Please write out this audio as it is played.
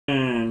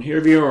And here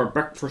we are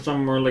back for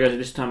some more Legacy.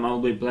 This time I'll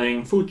be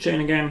playing Food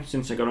Chain again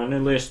since I got a new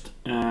list.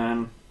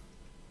 And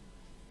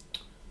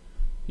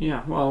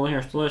yeah, well,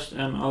 here's the list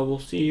and I will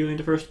see you in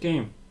the first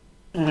game.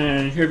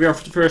 And here we are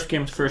for the first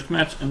game, the first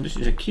match, and this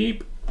is a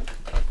keep.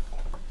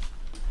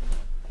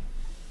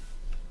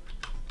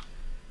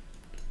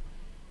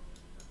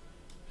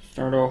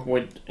 Start off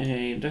with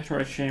a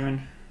Deathrise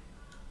Shaman.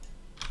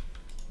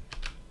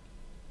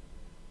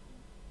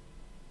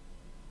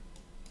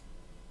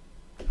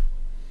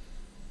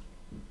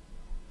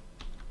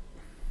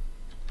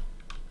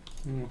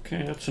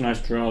 Okay, that's a nice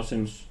draw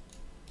since,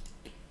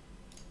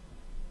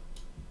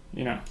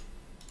 you know,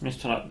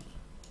 Mr.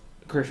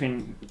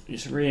 Griffin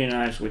is really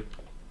nice with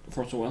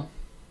Force of Will.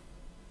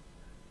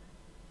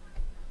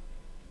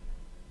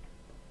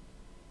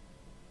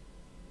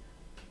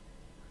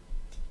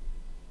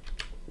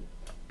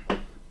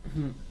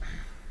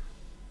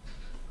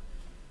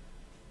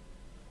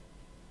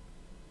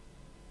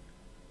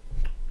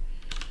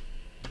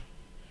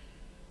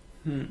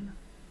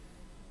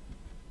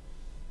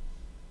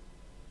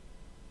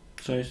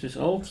 So is this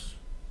elves?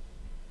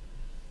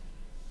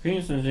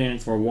 Phoenix in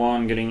for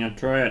 1, getting a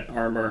Dryad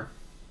Arbor.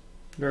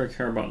 Very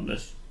care about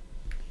this.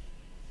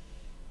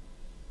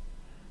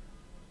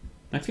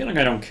 I feel like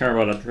I don't care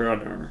about a Dryad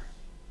Arbor.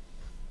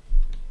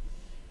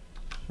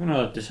 I'm gonna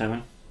let this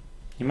happen.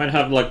 He might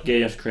have like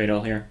Gaia's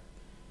Cradle here.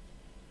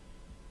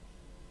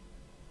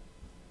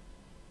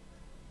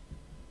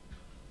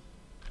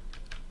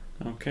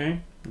 Okay,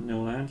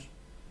 no lands.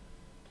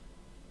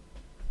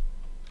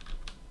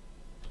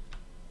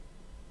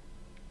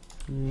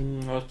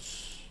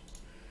 Let's.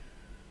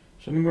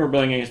 So I think we're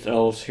playing against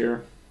elves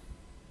here.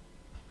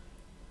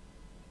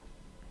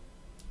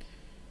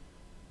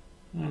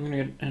 I'm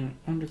gonna get an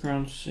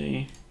Underground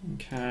Sea and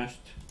cast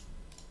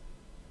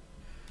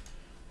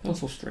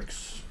Helpful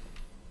Strix.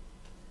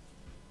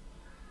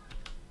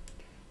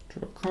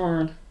 Draw a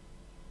card.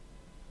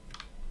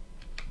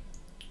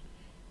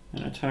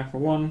 And attack for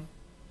 1.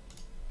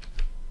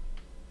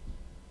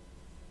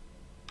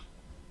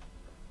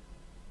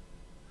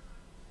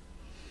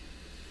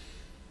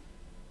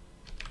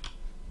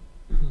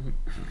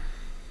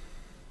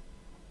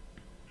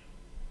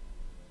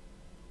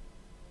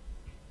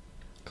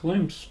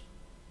 Glimpse.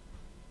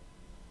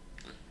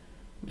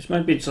 This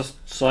might be just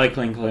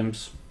cycling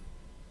glimpse.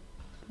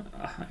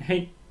 I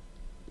hate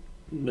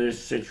these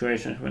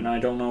situations when I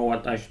don't know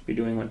what I should be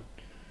doing with.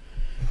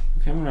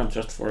 Okay, I'm gonna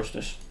just force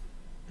this.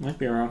 Might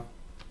be wrong.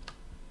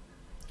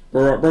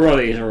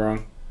 Probably is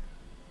wrong.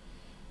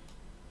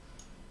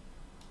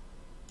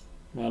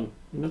 Well,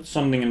 that's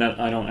something that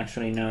I don't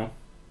actually know.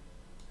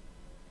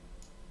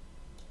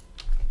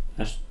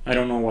 I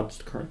don't know what's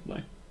the correct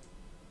play.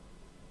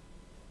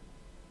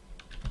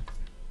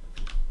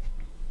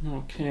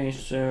 Okay,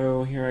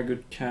 so here I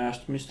could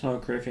cast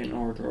Mr. Griffin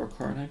or draw a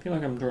card. I feel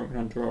like I'm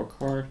gonna draw a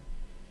card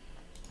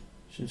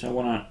since I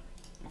wanna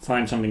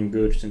find something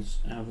good since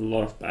I have a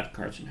lot of bad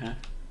cards in hand.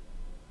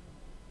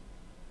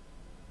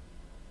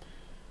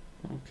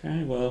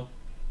 Okay, well,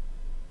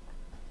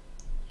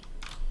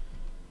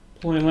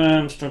 play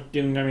land, start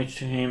dealing damage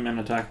to him and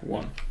attack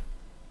 1.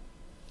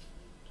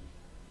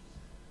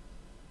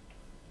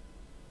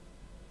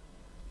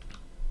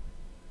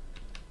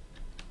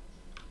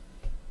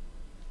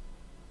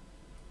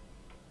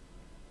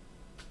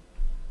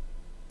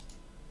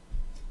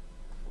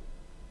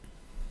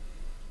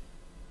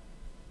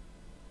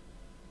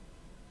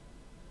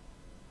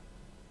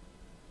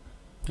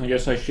 I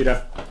guess I should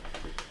have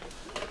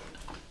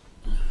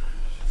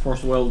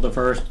Force Will the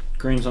first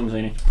green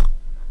Sunzini.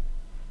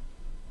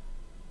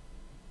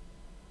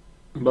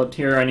 But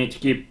here I need to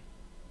keep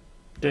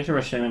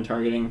Deathrise Shaman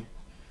targeting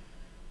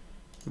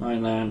my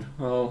land.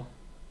 Well,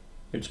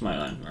 it's my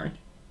land, right?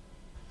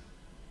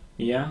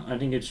 Yeah, I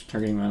think it's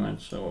targeting my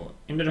land. So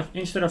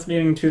instead of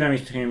dealing 2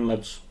 damage to him,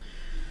 let's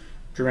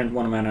prevent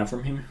 1 mana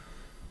from him.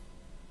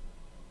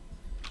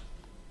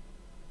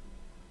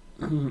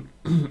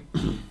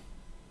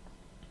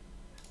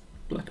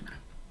 Black mana.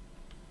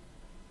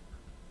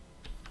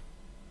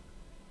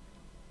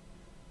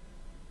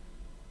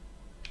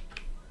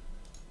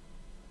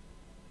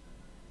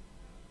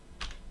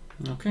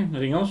 Okay,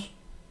 nothing else?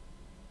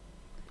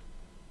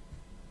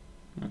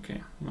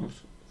 Okay, I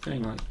was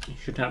feeling like you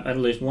should have at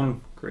least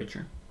 1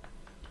 creature.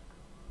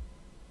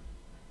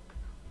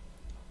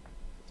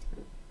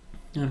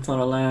 And for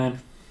a land.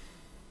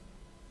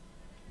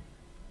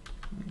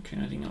 Okay,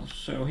 nothing else.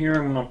 So here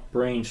I'm gonna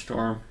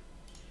brainstorm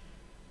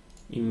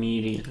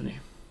immediately.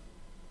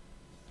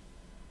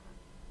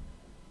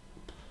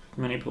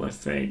 Manipulate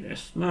Fate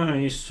is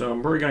nice, so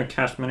we're gonna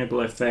cast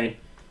Manipulate Fate.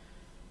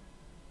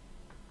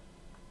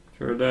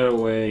 Throw that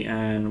away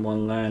and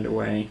 1 land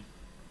away.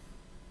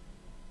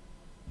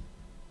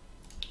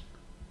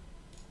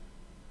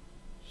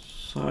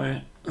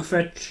 So I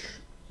fetch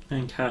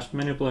and cast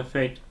Manipulate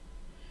Fate.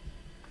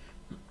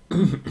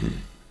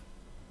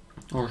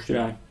 Or should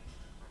I?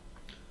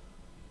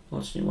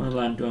 Let's see, what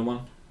land do I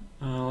want?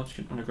 Let's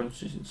get Underground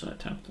Sea since I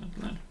tapped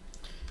that land.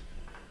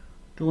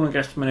 Do want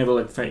to cast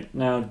Manipulate Fate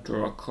now?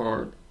 Draw a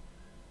card.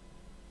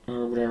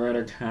 Or would I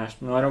rather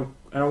cast? No, I don't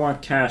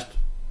want to cast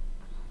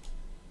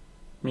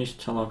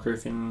Mist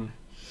Griffin.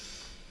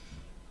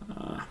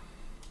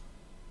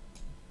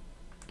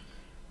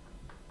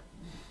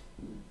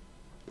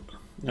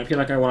 I feel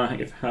like I want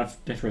to have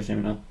Death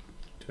him up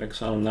to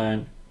exile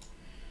land.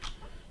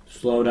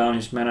 Slow down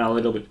his mana a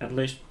little bit at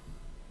least.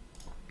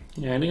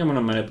 Yeah, I think I'm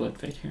gonna manipulate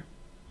fate here.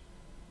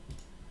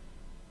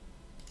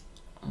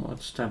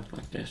 Let's stamp it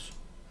like this.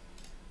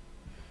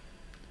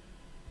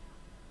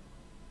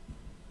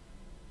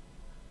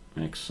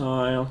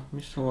 Exile,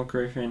 Mistfall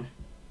Griffin.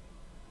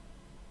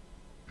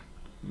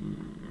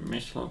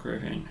 Mistfall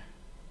Griffin.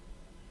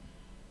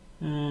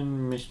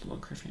 And Mistfall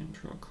Griffin.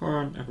 Draw a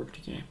card, abrupt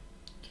decay.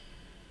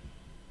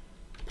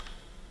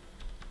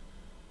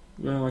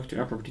 Would I like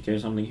to abrupt decay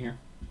something here?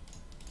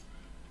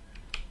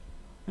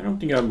 I don't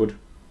think I would.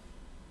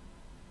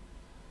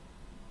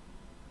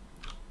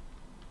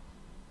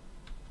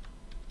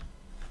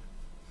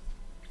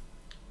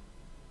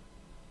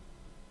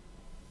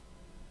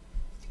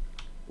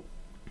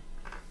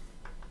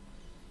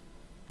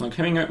 Like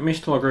having a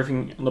Mistfall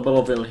Griffin on the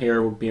battlefield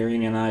here would be really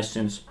nice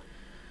since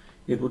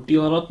it would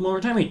deal a lot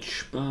more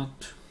damage,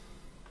 but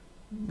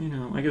you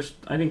know,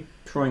 I think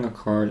throwing a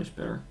card is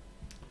better.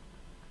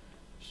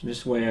 So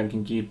this way I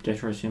can keep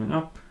Death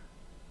up.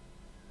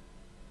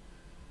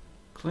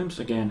 Glimpse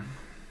again.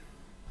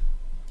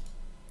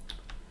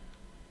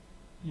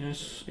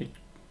 Yes, it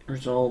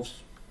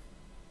resolves.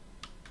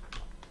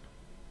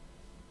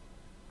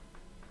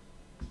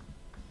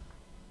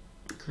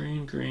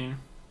 Green, green.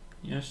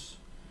 Yes.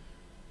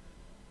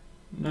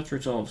 That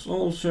resolves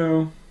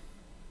also.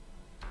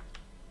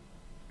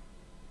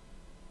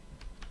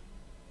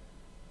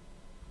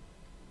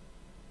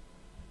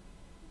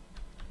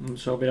 And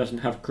so he doesn't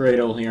have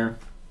Cradle here.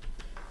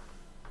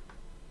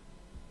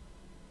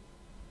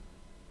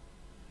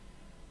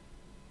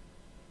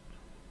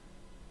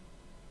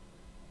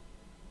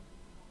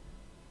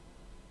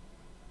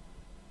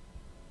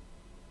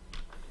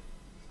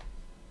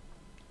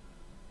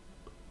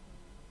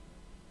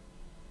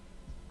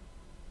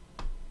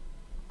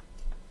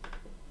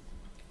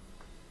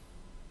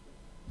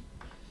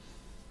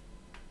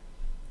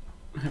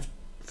 I have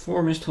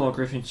 4 Mistfall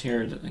Griffins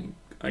here that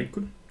I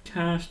could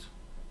cast.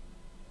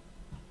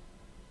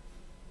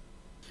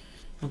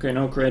 Okay,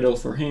 no Cradle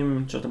for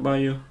him,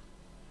 Chatabayu.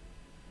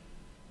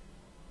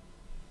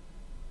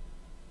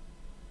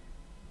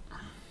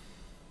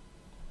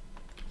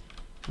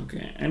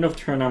 Okay, end of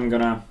turn I'm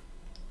gonna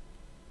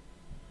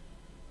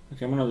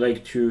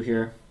Lake 2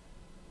 here.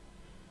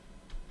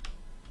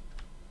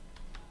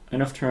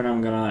 End of turn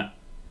I'm gonna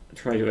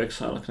try to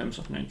exile a Glimpse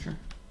of Nature.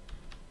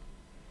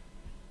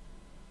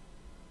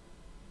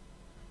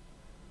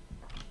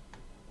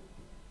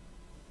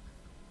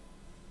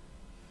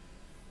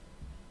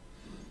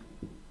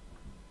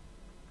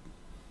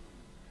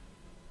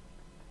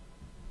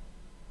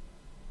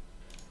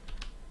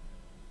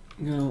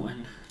 Go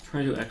and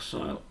try to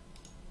exile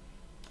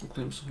a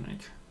Glimpse of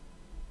Nature.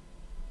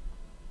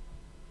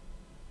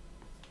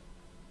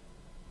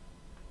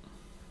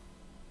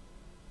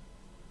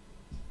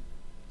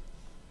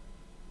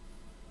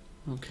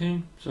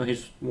 Okay, so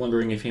he's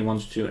wondering if he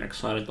wants to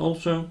exile it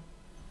also.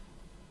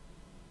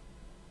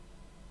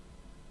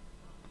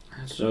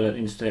 So that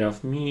instead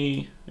of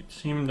me,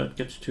 it's him that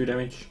gets 2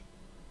 damage.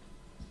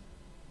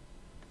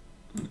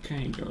 Okay,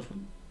 he goes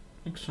with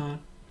exile.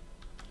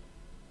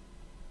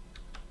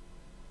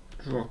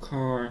 Draw a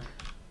card.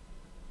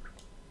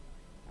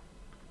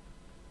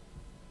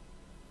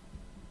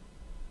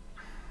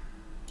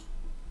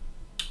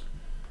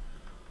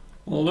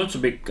 Well, that's a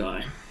big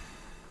guy.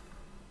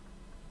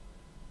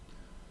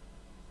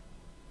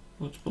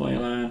 Let's play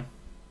land.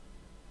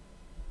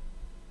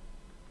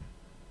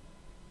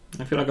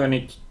 I feel like I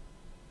need to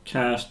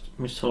cast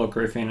Mistfall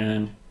Griffin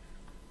and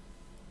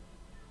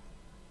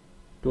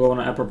do I want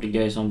to abrupt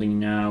decay something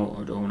now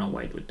or do I want to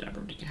wait with the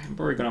abrupt decay? I'm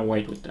probably gonna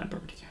wait with the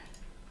abrupt decay.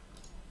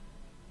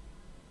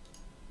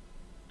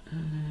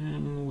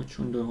 And which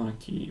one do I want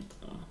to keep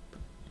up?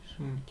 This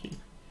one keep.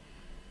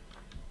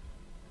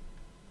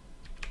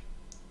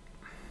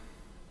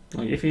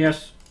 Like if he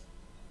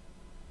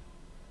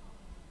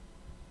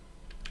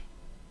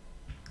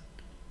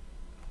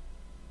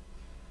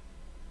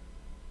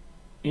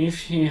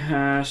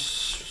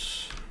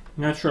has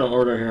natural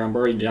order here, I'm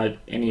worried that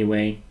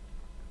anyway.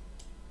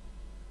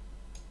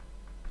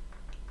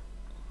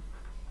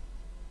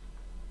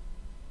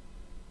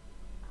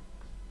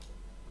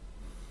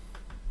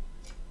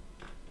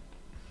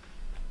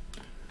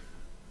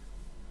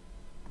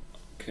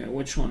 Okay,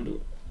 which one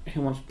do he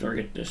wants to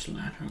target this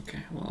land?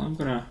 Okay, well I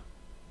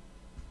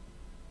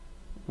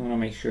wanna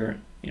make sure,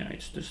 yeah,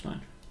 it's this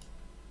land.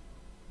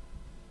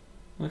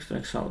 Let's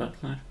exile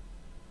that land.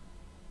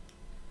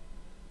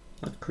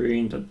 Not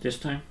green this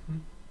time.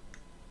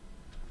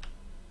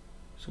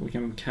 So we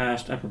can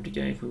cast abrupt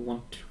decay if we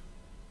want to.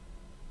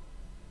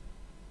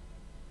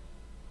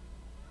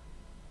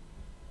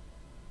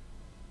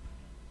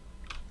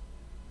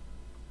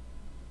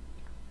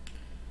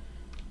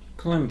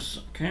 Glimpse,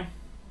 okay.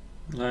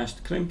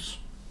 Last glimpse.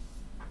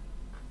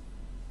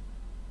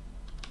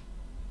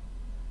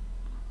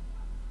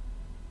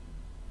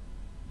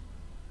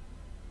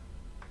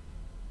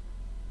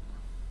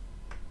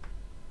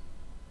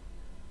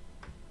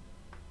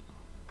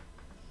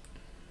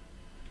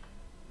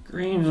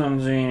 Greens on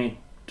Zenith.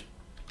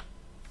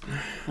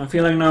 I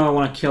feel like now I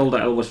want to kill the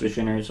Elvis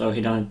Visionary so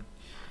he doesn't.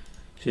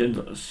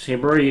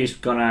 Sibori is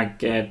gonna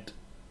get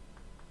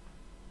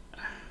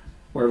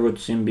Werewood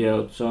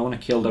Symbiote, so I want to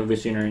kill the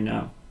Visionary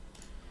now.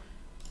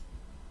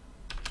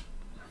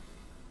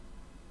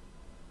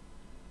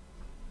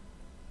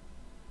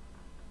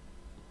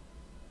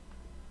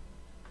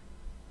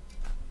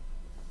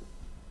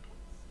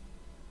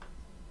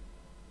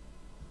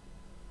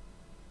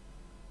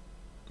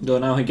 Though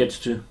now he gets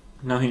to.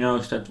 Now he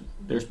knows that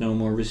there's no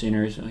more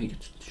Visionary, so he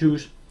gets to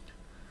choose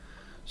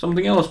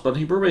something else, but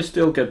he probably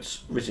still gets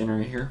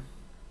Visionary here.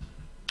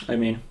 I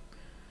mean,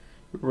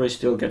 he probably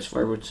still gets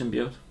Firewood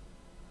Symbiote.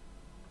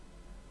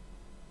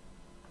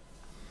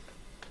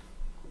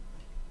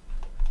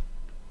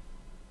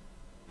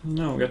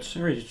 No, gets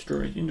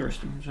Destroyed.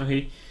 Interesting. So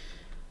he.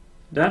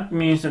 That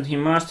means that he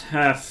must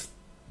have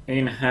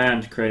in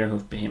hand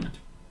Craterhoof Behemoth.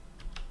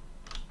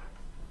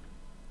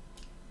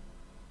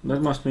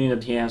 That must mean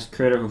that he has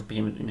Craterhoof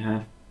Behemoth in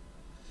hand.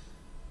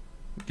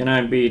 Can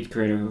I beat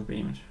Craterhoof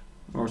Behemoth?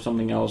 Or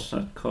something else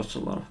that costs a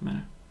lot of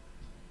mana?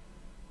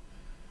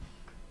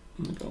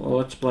 Well,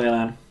 let's play a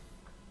land.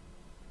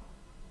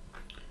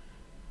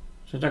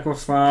 So attack for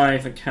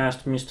 5, I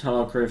cast Mist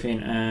Hollow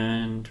Griffin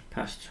and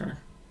pass turn.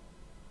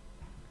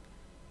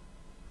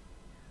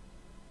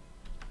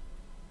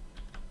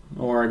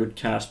 Or I could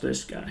cast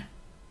this guy.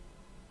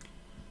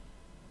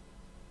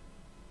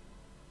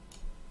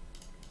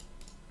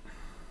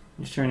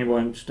 Is there any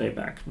point to stay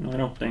back? No, I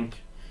don't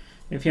think.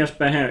 If he has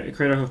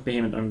Craterhoof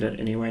Behemoth, I'm dead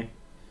anyway.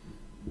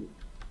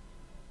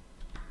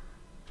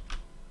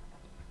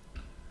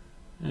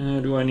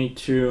 Do I need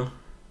to...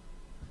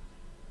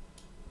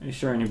 Is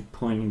there any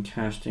point in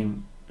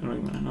casting... I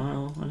don't even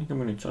know. I think I'm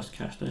going to just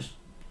cast this.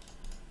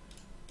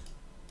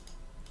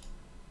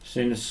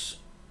 Since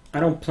I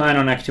don't plan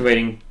on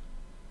activating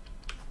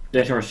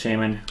Detour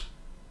Shaman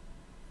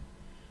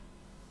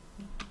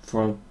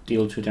for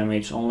deal 2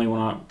 damage, only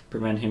want to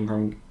prevent him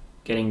from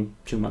getting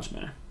too much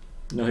mana.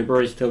 No, he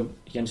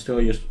can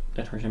still use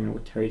Detour Shaman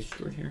with Terry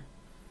Stewart here.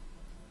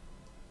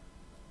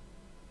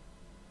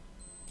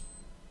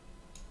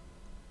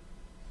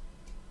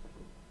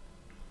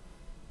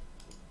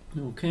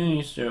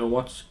 Okay, so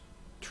what's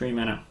 3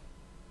 mana?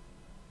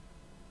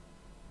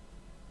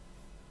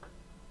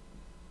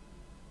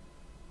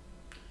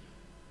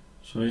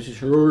 So this is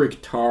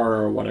Rurik Tar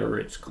or whatever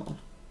it's called.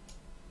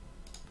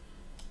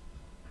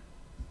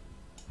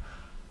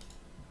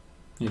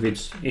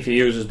 If he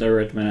uses the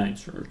red mana,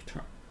 it's Rurik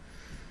Tar.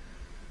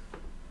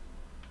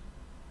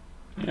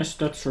 Yes,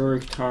 that's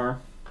Rurik Tar.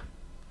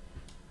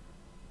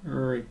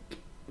 Rurik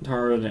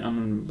Tar the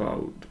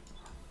Unbowed.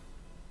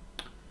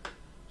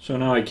 So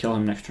now I kill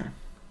him next turn.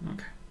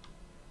 Okay.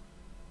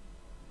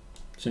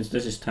 Since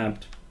this is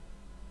tapped.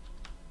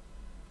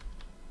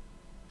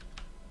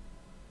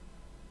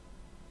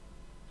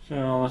 So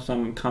unless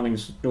I'm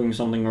doing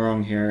something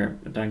wrong here,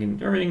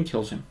 attacking everything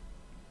kills him.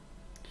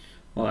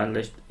 Well, at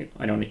least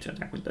I don't need to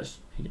attack with this,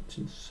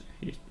 since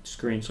he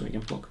screens so he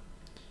can block.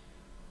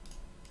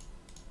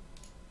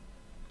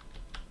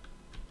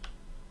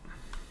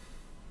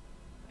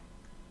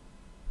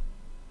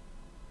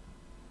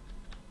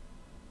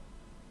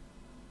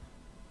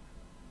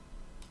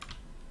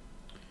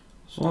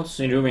 So let's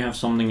see, do we have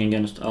something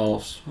against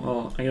elves?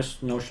 Well, I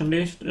guess Notion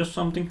does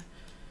something.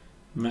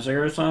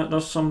 Massacre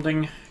does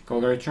something.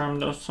 Golgari Charm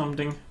does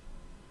something.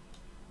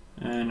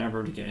 And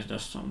Aberdeen Gaze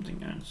does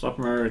something. And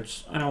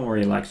Submerge, I don't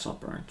really like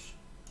Submerge.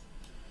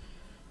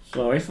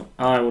 So if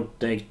I would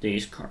take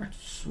these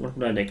cards, what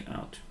would I take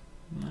out?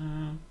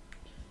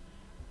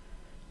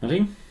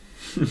 Nothing?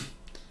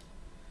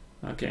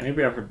 Okay,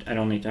 maybe I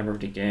don't need Ever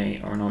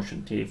Decay or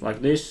Notion Thief.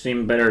 Like, these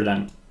seem better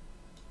than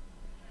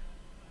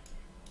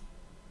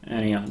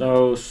any of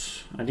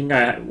those. I think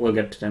I will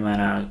get to the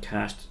mana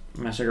cast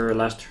Massacre.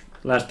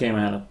 Last game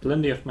I had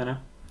plenty of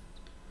mana.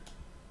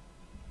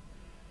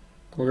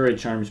 Golgari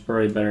Charm is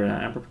probably better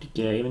than Ever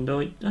Decay, even though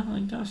it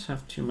does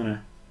have 2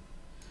 mana.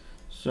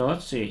 So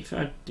let's see, if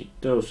I take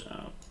those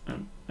out,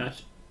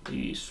 that's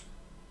these.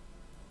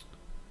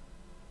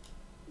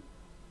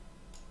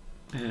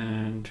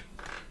 And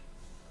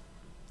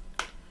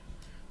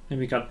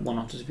maybe got one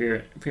of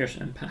the Fierce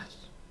Empaths.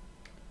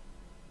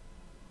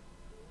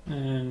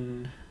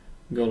 And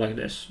go like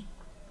this.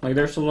 Like,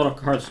 there's a lot of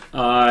cards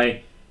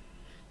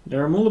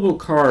there are multiple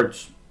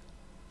cards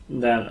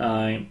that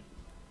I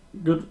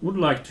would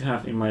like to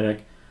have in my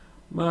deck,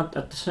 but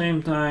at the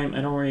same time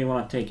I don't really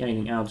want to take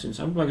anything out,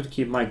 since I would like to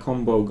keep my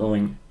combo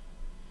going.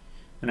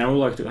 And I would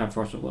like to have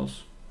Force of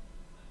Wills.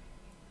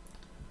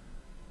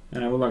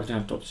 And I would like to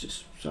have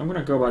Totsis. So I'm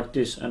gonna go like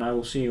this, and I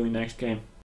will see you in the next game.